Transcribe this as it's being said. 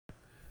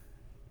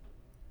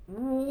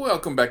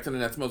Welcome back to the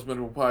Nets Most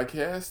Memorable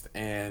Podcast,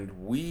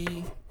 and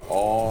we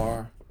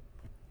are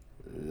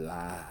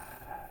live.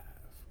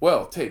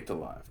 Well, taped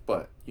alive,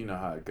 but you know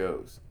how it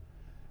goes.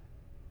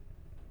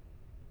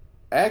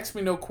 Ask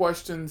me no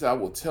questions, I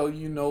will tell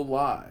you no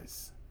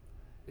lies.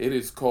 It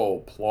is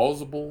called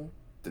plausible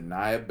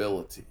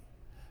deniability.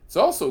 It's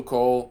also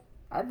called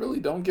I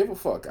really don't give a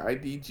fuck.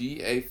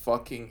 IDGA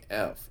fucking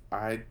F.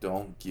 I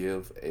don't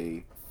give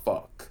a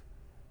fuck.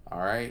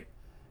 Alright?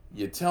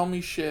 You tell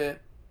me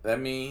shit. That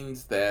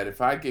means that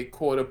if I get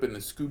caught up in the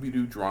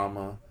Scooby-Doo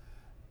drama,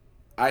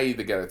 I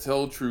either gotta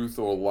tell the truth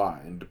or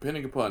lie. And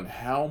depending upon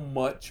how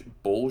much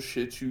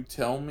bullshit you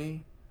tell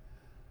me,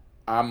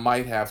 I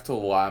might have to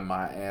lie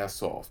my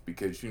ass off.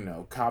 Because,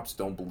 cops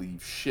don't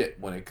believe shit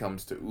when it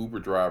comes to Uber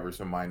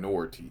drivers or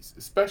minorities.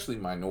 Especially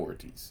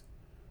minorities.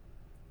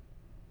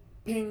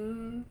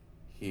 Ping.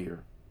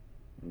 Here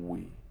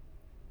we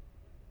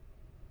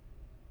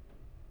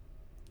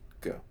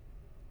go.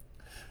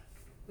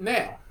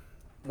 Now,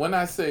 when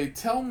I say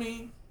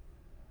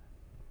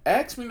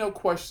ask me no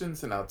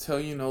questions and I'll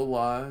tell you no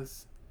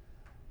lies,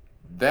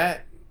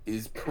 that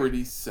is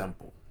pretty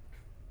simple.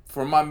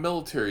 For my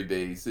military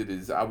days, it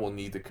is I will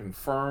neither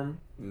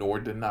confirm nor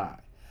deny.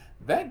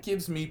 That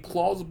gives me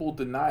plausible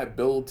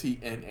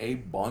deniability in a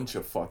bunch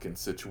of fucking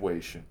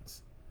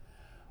situations.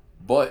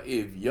 But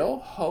if your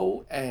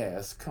hoe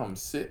ass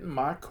comes sit in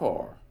my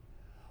car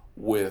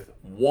with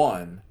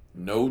 1,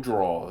 no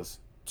draws,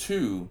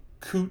 2,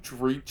 cooch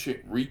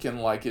reeking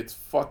like it's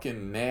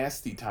fucking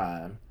nasty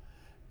time,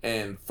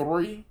 and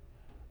 3,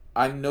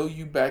 I know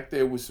you back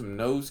there with some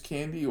nose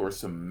candy or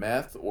some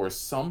meth or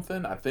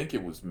something. I think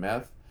it was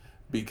meth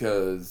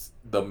because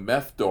the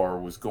meth door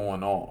was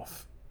going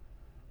off.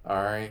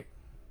 Alright?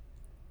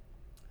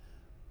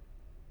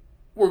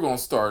 We're going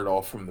to start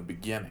off from the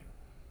beginning.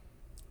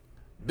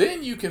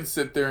 Then you can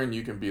sit there and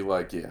you can be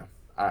like, yeah,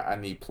 I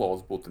need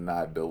plausible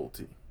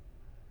deniability.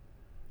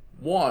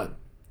 1,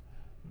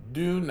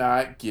 do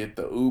not get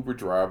the Uber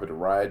driver to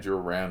ride you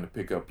around to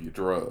pick up your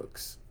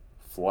drugs.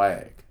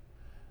 Flag.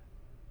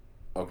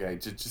 Okay,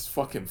 just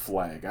fucking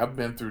flag. I've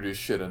been through this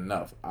shit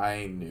enough. I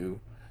ain't new.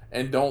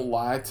 And don't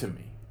lie to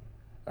me.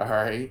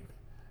 Alright?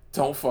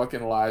 Don't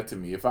fucking lie to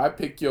me. If I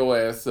pick your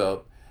ass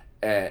up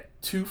at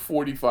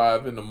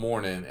 2:45 in the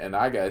morning and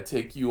I gotta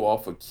take you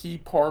off of Key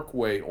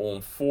Parkway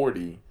on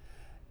 40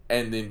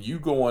 and then you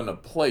go in a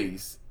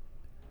place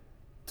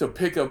to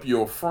pick up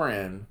your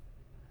friend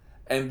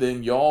and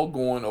then y'all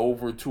going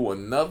over to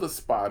another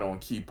spot on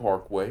Key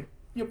Parkway,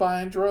 you're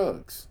buying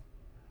drugs.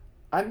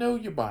 I know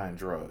you're buying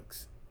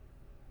drugs.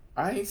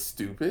 I ain't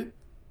stupid.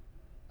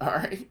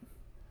 Alright?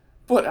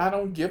 But I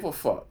don't give a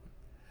fuck.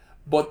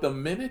 But the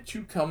minute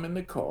you come in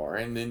the car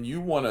and then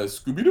you want to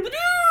Scooby-Doo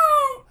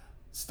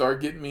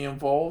start getting me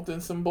involved in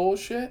some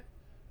bullshit,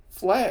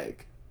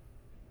 flag.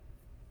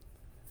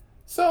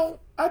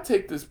 So I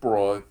take this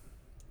broad,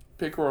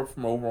 pick her up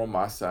from over on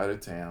my side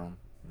of town,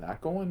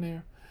 not going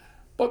there,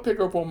 but pick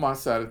her up on my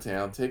side of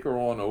town, take her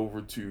on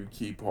over to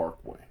Key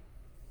Parkway.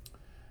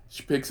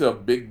 She picks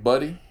up Big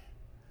Buddy,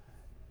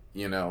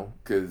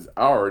 because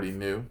I already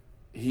knew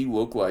he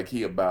looked like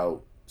he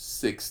about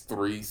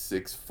 6'3",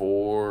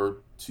 6'4",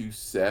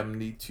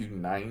 270,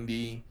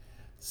 290,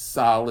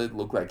 solid,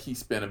 looked like he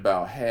spent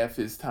about half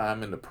his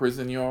time in the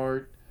prison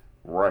yard.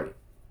 Right.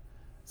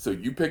 So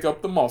you pick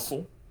up the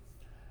muscle,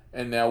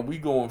 and now we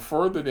going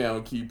further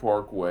down Key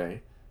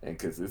Parkway, and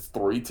because it's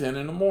 3:10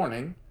 in the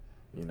morning,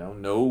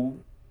 no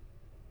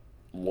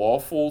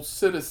lawful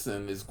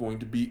citizen is going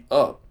to be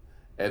up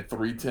at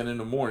 3:10 in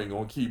the morning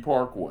on Key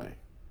Parkway.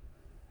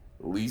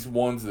 At least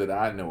ones that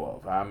I know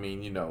of. I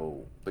mean,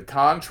 the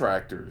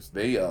contractors,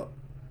 they up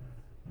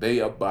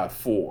by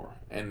 4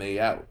 and they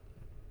out.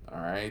 All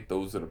right,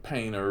 those are the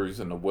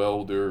painters and the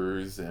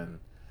welders and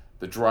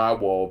the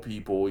drywall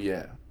people.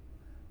 Yeah,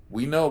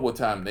 we know what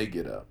time they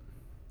get up.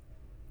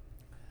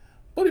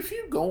 But if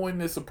you go in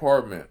this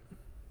apartment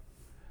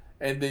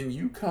and then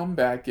you come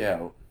back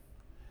out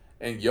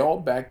and y'all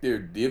back there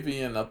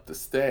divvying up the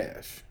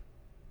stash,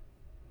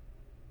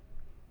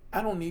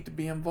 I don't need to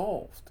be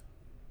involved.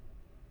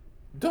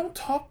 Don't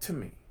talk to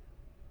me.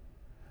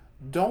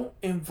 Don't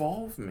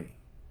involve me.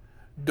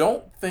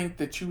 Don't think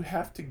that you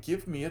have to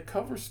give me a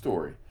cover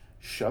story.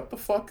 Shut the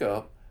fuck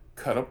up,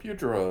 cut up your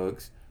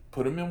drugs,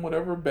 put them in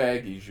whatever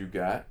baggies you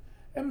got,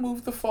 and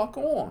move the fuck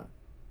on.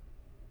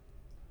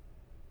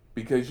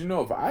 Because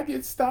if I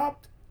get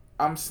stopped,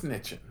 I'm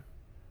snitching.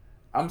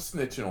 I'm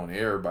snitching on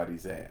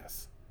everybody's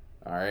ass.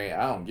 Alright?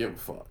 I don't give a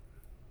fuck.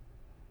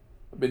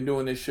 I've been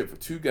doing this shit for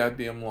too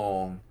goddamn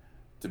long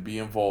to be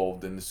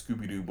involved in the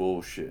Scooby-Doo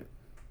bullshit.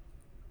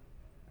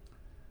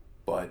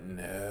 But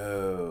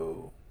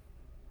no.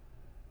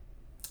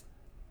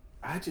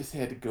 I just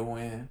had to go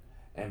in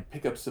and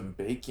pick up some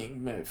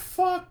baking. Man,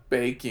 fuck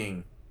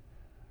baking.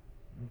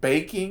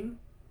 Baking?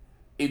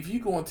 If you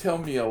gonna tell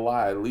me a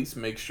lie, at least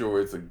make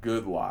sure it's a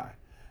good lie.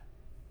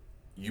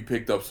 You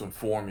picked up some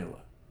formula.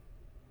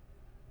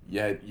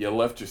 You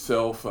left your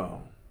cell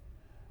phone.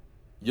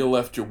 You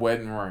left your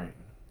wedding ring.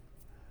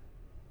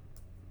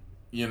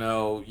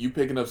 You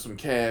picking up some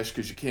cash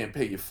because you can't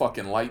pay your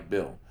fucking light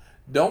bill.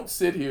 Don't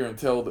sit here and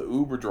tell the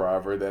Uber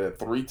driver that at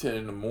 3:10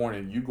 in the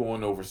morning you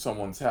going over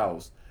someone's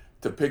house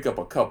to pick up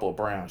a cup of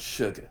brown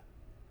sugar.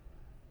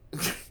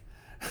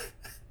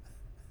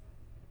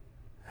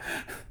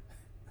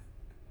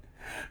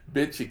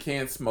 Bitch, you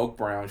can't smoke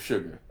brown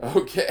sugar.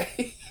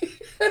 Okay?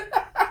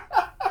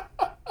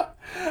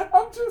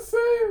 I'm just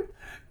saying.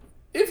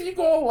 If you're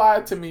gonna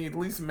lie to me, at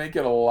least make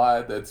it a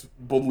lie that's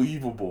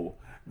believable.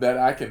 That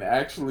I can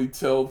actually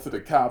tell to the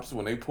cops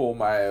when they pull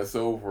my ass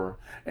over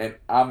and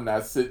I'm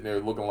not sitting there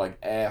looking like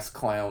ass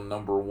clown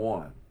number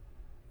one.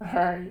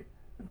 Alright?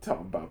 I'm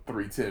talking about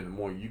 3:10 in the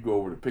morning. You go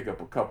over to pick up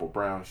a cup of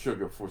brown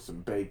sugar for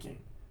some baking.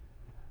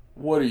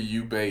 What are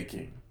you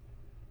baking?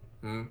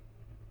 Hmm?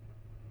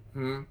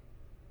 Hmm?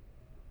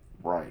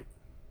 Right.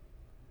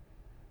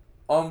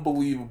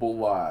 Unbelievable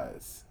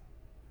lies.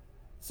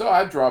 So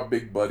I drop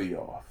Big Buddy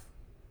off.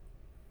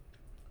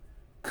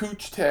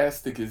 Cooch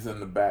Tastic is in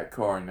the back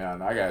car now,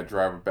 and I gotta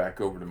drive her back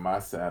over to my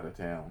side of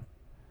town.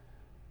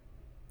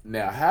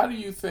 Now, how do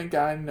you think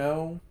I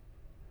know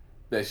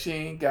that she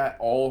ain't got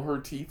all her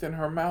teeth in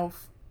her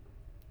mouth?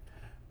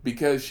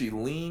 Because she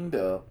leaned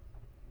up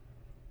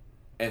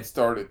and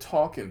started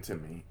talking to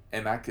me,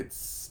 and I could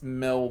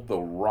smell the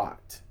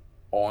rot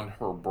on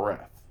her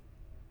breath.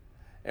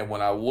 And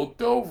when I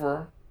looked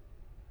over,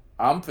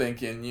 I'm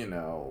thinking,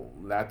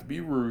 not to be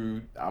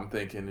rude, I'm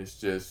thinking it's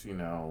just,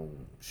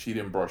 she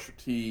didn't brush her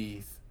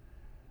teeth.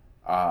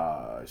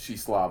 She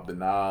slobbed the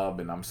knob,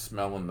 and I'm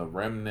smelling the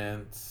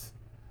remnants.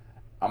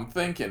 I'm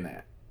thinking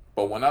that.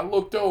 But when I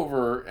looked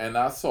over and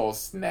I saw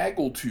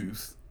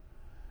Snaggletooth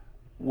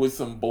with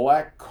some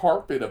black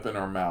carpet up in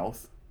her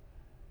mouth,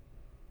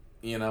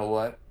 you know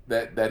what?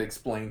 That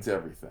explains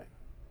everything.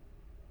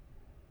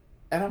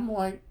 And I'm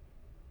like,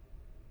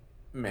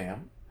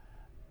 ma'am,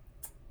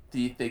 do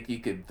you think you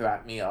could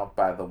drop me off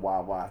by the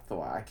Wawa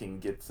so I can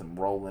get some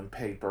rolling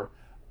paper?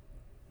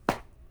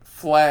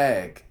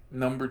 Flag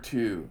number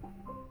 2.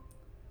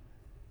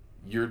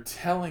 You're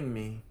telling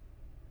me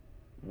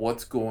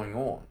what's going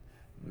on.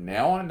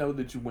 Now I know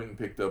that you went and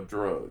picked up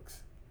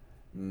drugs.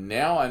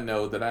 Now I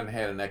know that I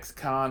had an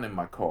ex-con in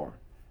my car.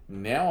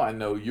 Now I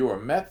know you're a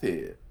meth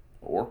head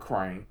or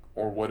crank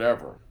or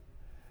whatever.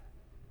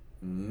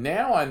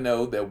 Now I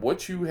know that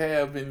what you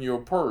have in your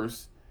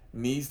purse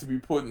needs to be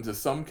put into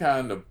some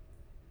kind of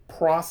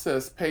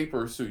processed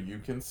paper so you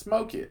can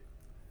smoke it.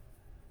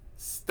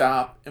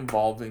 Stop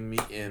involving me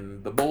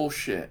in the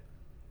bullshit.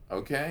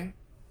 Okay?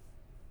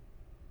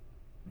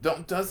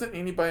 Doesn't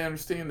anybody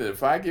understand that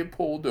if I get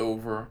pulled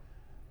over,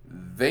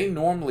 they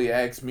normally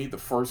ask me the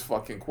first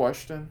fucking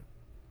question?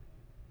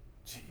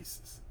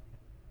 Jesus.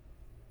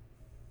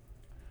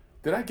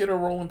 Did I get her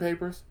rolling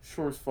papers?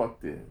 Sure as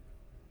fuck did.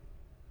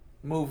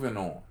 Moving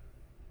on.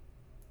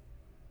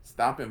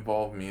 Stop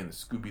involving me in the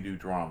Scooby-Doo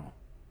drama.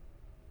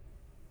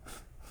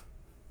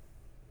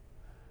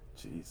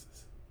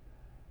 Jesus.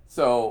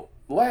 So,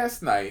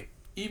 last night,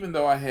 even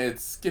though I had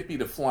Skippy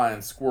the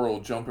flying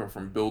squirrel jumping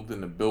from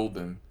building to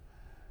building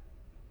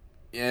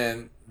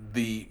in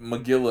the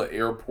Magilla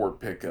airport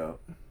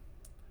pickup,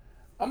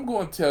 I'm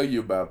going to tell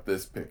you about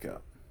this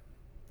pickup.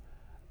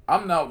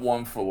 I'm not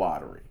one for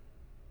lottery.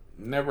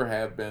 Never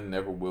have been,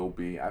 never will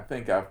be. I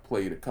think I've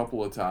played a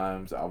couple of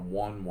times. I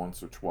won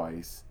once or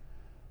twice.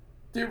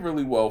 Did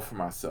really well for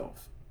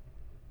myself.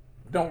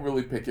 Don't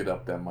really pick it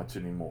up that much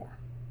anymore.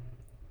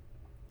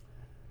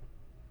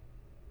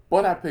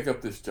 But I pick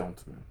up this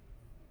gentleman.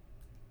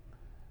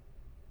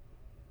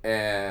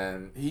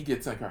 And he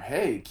gets in her,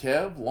 hey,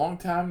 Kev, long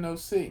time no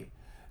see.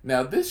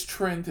 Now, this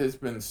trend has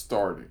been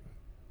starting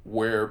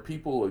where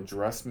people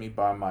address me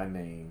by my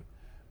name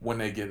when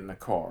they get in the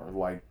car.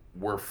 Like,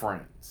 we're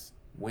friends.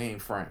 We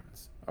ain't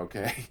friends,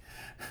 okay?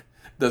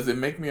 Does it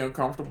make me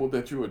uncomfortable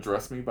that you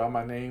address me by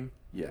my name?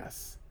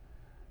 Yes.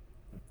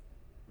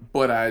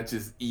 But I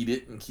just eat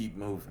it and keep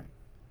moving.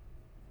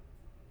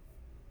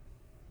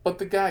 But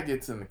the guy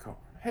gets in the car.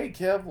 Hey,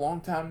 Kev,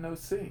 long time no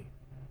see.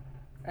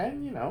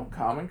 And,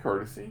 common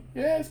courtesy.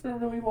 Yeah, it's been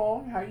really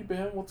long. How you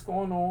been? What's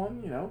going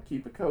on?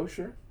 Keep it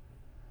kosher.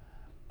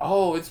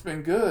 Oh, it's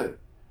been good.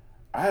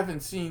 I haven't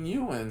seen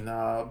you in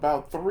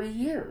about 3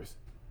 years.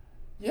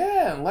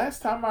 Yeah, and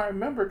last time I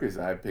remember, because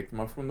I picked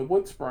him up from the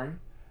wood spring,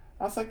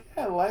 I was like,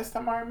 yeah, last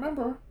time I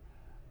remember,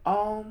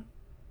 I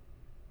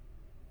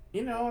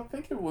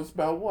think it was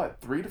about,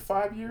 3 to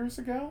 5 years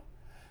ago?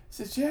 He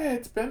says, yeah,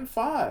 it's been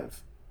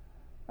 5.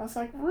 I was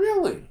like,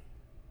 really?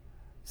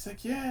 He's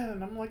like, yeah,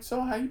 and I'm like, so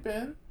how you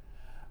been?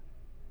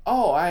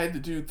 Oh, I had to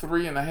do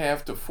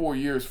 3.5 to 4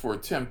 years for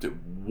attempted.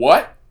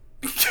 What?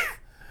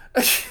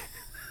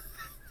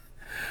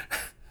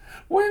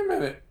 Wait a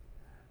minute.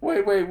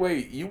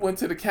 Wait. You went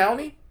to the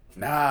county?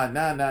 Nah.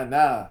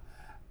 And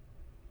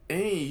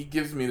he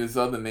gives me this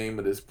other name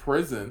of this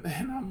prison.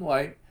 And I'm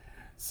like,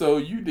 so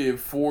you did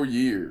 4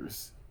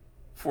 years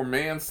for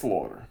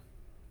manslaughter.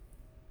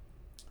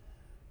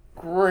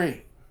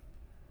 Great.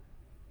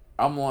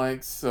 I'm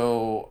like,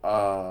 so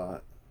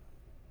how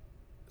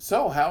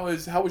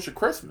was your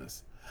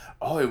Christmas?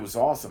 Oh, it was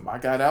awesome. I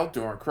got out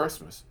during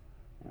Christmas.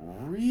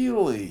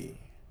 Really?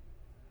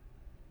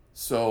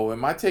 So,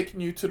 am I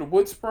taking you to the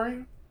wood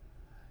spring?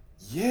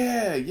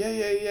 Yeah, yeah,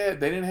 yeah, yeah.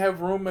 They didn't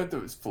have room at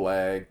the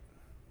flag.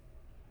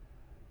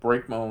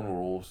 Break my own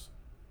rules.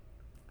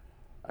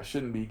 I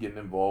shouldn't be getting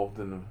involved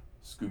in the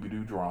Scooby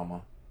Doo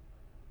drama.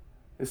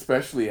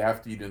 Especially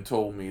after you done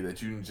told me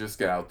that you just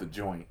got out the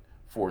joint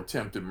for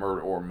attempted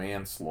murder or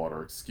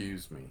manslaughter,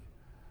 excuse me.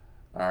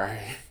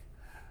 Alright.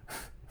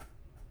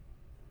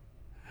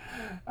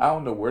 I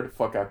don't know where the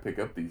fuck I pick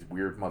up these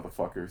weird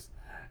motherfuckers.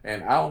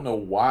 And I don't know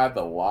why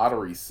the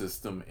lottery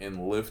system in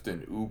Lyft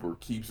and Uber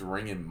keeps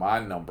ringing my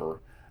number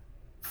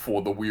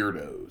for the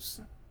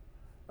weirdos.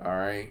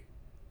 Alright?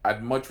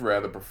 I'd much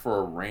rather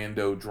prefer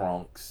rando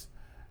drunks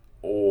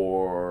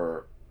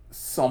or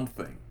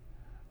something.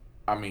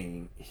 I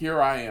mean,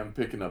 here I am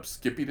picking up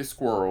Skippy the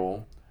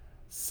Squirrel,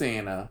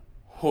 Santa,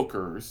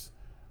 hookers,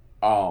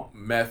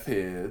 meth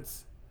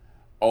heads.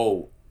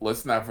 Oh,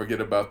 let's not forget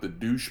about the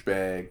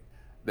douchebag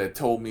that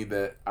told me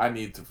that I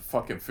need to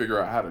fucking figure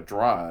out how to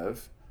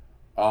drive.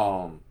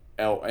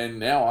 And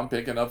now I'm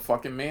picking up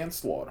fucking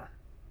manslaughter.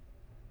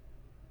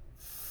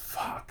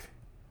 Fuck.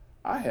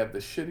 I have the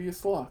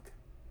shittiest luck.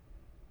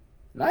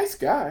 Nice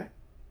guy.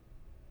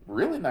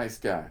 Really nice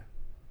guy.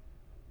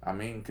 I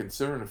mean,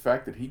 considering the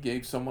fact that he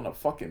gave someone a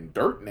fucking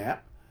dirt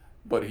nap,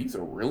 but he's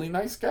a really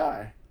nice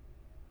guy.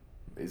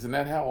 Isn't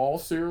that how all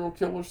serial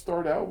killers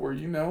start out? Where,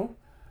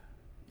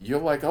 you're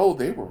like, oh,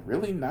 they were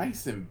really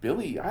nice, and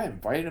Billy, I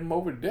invited him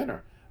over to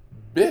dinner.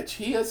 Bitch,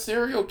 he a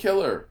serial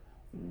killer.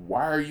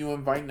 Why are you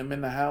inviting him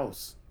in the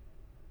house?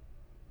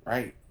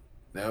 Right?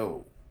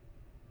 No.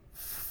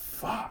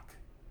 Fuck.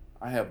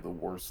 I have the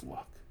worst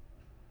luck.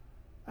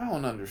 I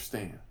don't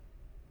understand.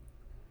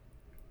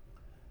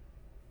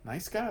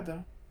 Nice guy,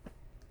 though.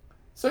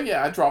 So,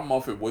 yeah, I drop him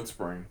off at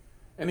Woodspring,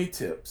 and he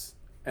tips.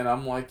 And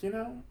I'm like,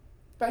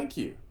 thank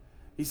you.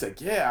 He's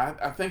like, yeah,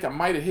 I think I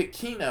might have hit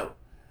Keno.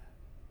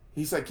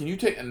 He's like, can you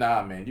take...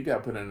 Nah, man, you got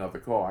to put in another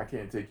call. I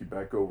can't take you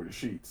back over the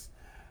sheets.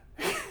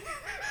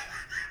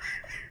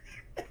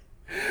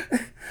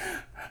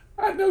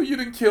 I know you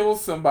didn't kill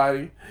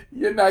somebody.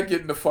 You're not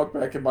getting the fuck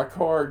back in my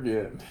car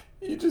again.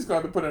 You just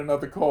got to put in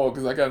another call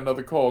because I got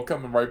another call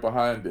coming right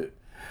behind it.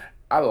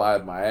 I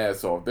lied my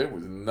ass off. There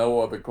was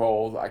no other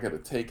calls. I could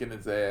have taken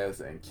his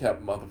ass and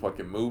kept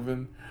motherfucking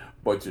moving.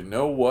 But you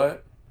know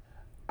what?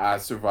 I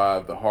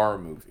survived the horror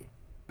movie.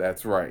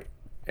 That's right.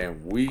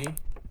 And we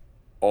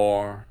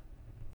are